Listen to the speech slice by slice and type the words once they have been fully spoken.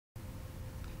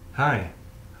Hi,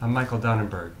 I'm Michael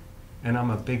Donnenberg, and I'm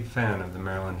a big fan of the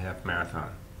Maryland Half Marathon.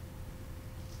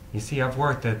 You see, I've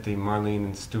worked at the Marlene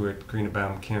and Stuart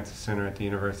Greenebaum Cancer Center at the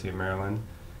University of Maryland,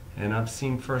 and I've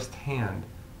seen firsthand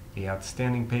the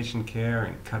outstanding patient care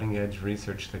and cutting-edge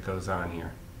research that goes on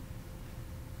here.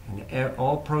 And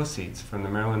all proceeds from the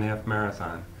Maryland Half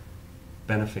Marathon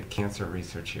benefit cancer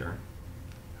research here.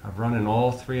 I've run in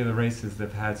all three of the races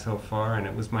they've had so far, and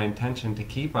it was my intention to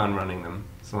keep on running them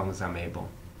as long as I'm able.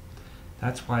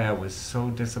 That's why I was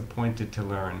so disappointed to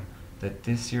learn that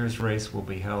this year's race will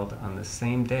be held on the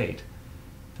same date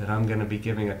that I'm going to be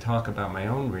giving a talk about my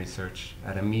own research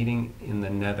at a meeting in the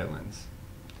Netherlands.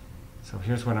 So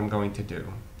here's what I'm going to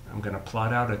do. I'm going to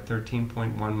plot out a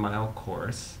 13.1 mile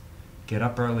course, get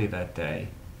up early that day,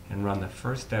 and run the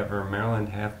first ever Maryland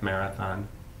Half Marathon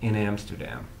in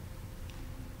Amsterdam.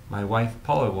 My wife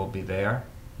Paula will be there,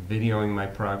 videoing my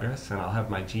progress, and I'll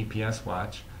have my GPS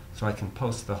watch so I can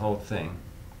post the whole thing.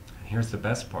 And here's the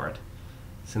best part.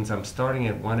 Since I'm starting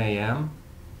at 1 a.m.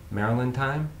 Maryland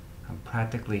time, I'm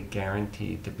practically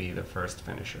guaranteed to be the first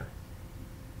finisher.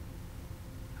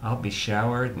 I'll be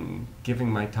showered and giving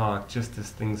my talk just as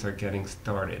things are getting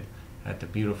started at the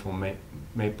beautiful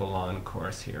Maple Lawn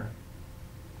course here.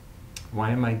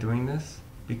 Why am I doing this?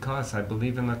 Because I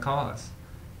believe in the cause,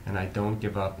 and I don't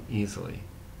give up easily.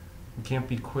 We can't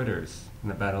be quitters in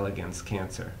the battle against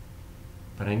cancer.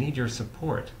 But I need your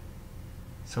support.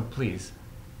 So please,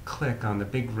 click on the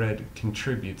big red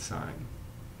Contribute sign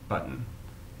button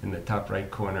in the top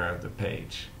right corner of the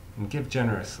page and give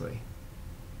generously.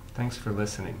 Thanks for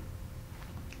listening.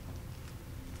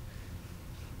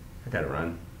 I gotta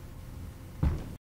run.